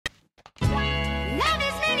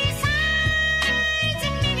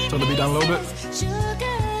Turn the beat down a little bit.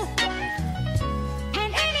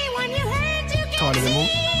 Tiny bit more.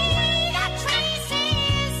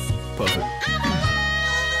 Perfect.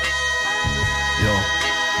 Yo.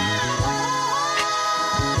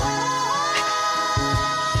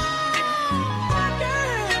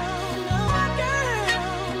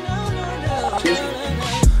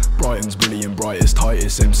 Brighton's brilliant, brightest,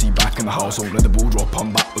 tightest MC back in the house. Won't let the ball drop,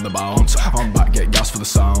 I'm back with the bounce. I'm back, get gas for the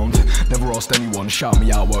sound. Never asked anyone, shout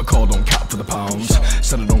me out, work hard, don't cap for the pounds.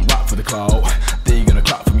 Said I don't rap for the clout, they gonna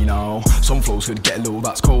clap for me now. Some flows could get a little,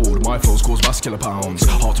 that's cold. My flows cause vascular pounds.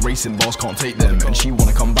 Hearts racing, bars can't take them, and she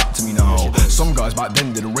wanna come back to me now. Some guys back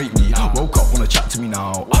then didn't rate me, woke up wanna chat to me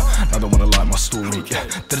now. Now they wanna like my story,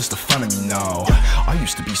 they're just a fan of me now. I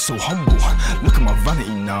used to be so humble, look at my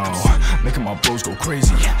vanity now. Making my bros go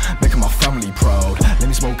crazy, making my family proud. Let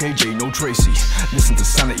me smoke AJ, no Tracy. Listen to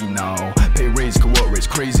Sanity now. Pay raise, co work rate's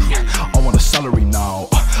crazy. I want a salary now.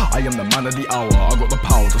 I am the man of the hour. I got the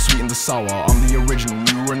power to sweeten the sour. I'm the original,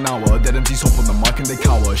 you were an hour. Dead MCs hop on the mic and they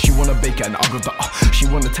cower. She wanna bake it and I got the she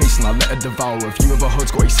wanna taste and I let her devour. If you ever heard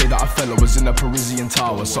Scotty say that I fell, I was in a Parisian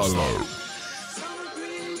tower. Solo.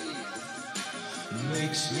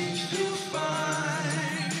 Makes me feel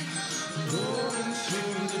fine. Going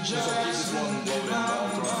through the Jackson divine.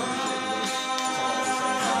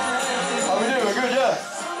 We're good, yeah?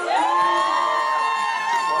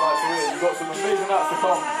 Well, like to hear. You've got some amazing acts to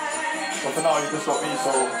come. But for now, you just got me,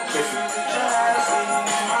 so listen.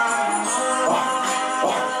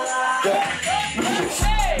 Yeah. Look at this.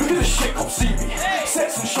 Look at this shit, come see me.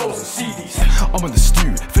 Sets and shows and CDs. I'm in the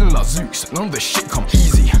stew, feeling like Zeus. None of this shit come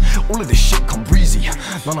easy. All of this shit come breezy.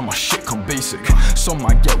 None of my shit come basic. Some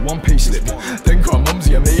might get one payslip. Then cry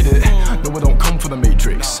mumsy, I made it. No, I don't come for the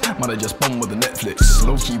Matrix. Man, I just bum with the Netflix.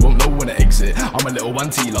 Low key won't know when to exit. I'm a little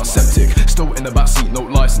anti like septic. Still in the backseat, no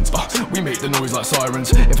license. We make the noise like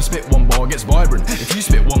sirens. If I spit one bar, it gets vibrant. If you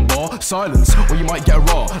spit one bar, silence. Or you might get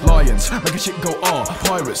raw. Lions, make a shit go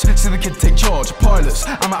pirates, see the kid take charge. Pilots,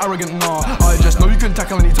 I'm an arrogant nah. I just know you can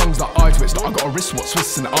tackle any tongues that I twist. I got a wrist, what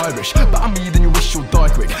Swiss and Irish. Better me than you wish you'll die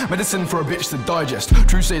quick. Medicine for a bitch to digest.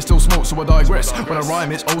 True say it still smokes, so I digress. When I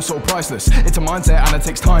rhyme, it's also priceless. It's a mindset and it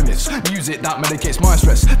takes time. It's music that medicates my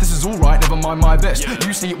stress. This is alright, never mind my best.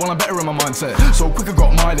 You sleep while I'm better in my mindset. So quick I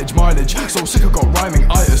got mileage. So sick I got rhyming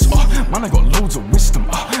itis. Man, I got loads of wisdom.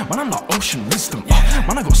 Man, I'm like ocean wisdom.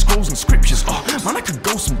 Man, I got scrolls and scriptures. Man, I could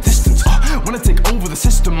go some distance. When I take over the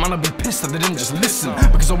system, man, I'd be pissed that they didn't just listen.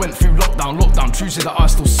 Because I went through lockdown. True say that I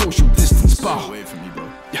still social distance. Bow away from me, bro.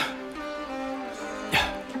 Yeah.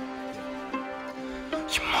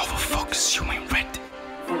 You motherfuckers, you ain't ready.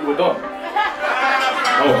 Thought you were done.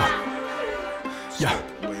 Oh. Yeah.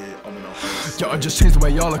 Yeah, I just changed the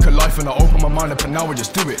way y'all look at life and I open my mind up and now I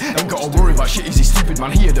just do it. Ain't gotta worry about shit, easy stupid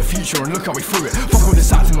man, here the future and look how we threw it. Fuck all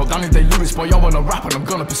this acting, not Daniel Day-Lewis, but y'all wanna rap and I'm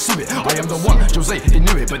gonna pursue it. I am the one, Jose, they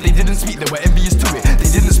knew it, but they didn't speak, they were envious to it. They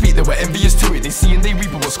didn't speak, they were envious to it. They see and they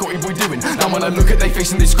reap what Scotty boy doing. Now when I look at they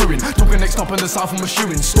face and they screwing. Talking next up in the south I'm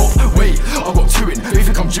eschewing. Stop, wait, I got two in. They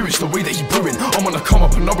think I'm Jewish, the way that he brewing. I'm gonna come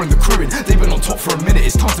up and I'll bring the crew in. They've been on top for a minute,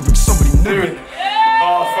 it's time to bring somebody new in.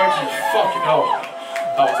 Oh, thank you, fucking hell.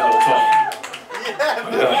 That was a little tough.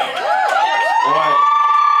 Yeah.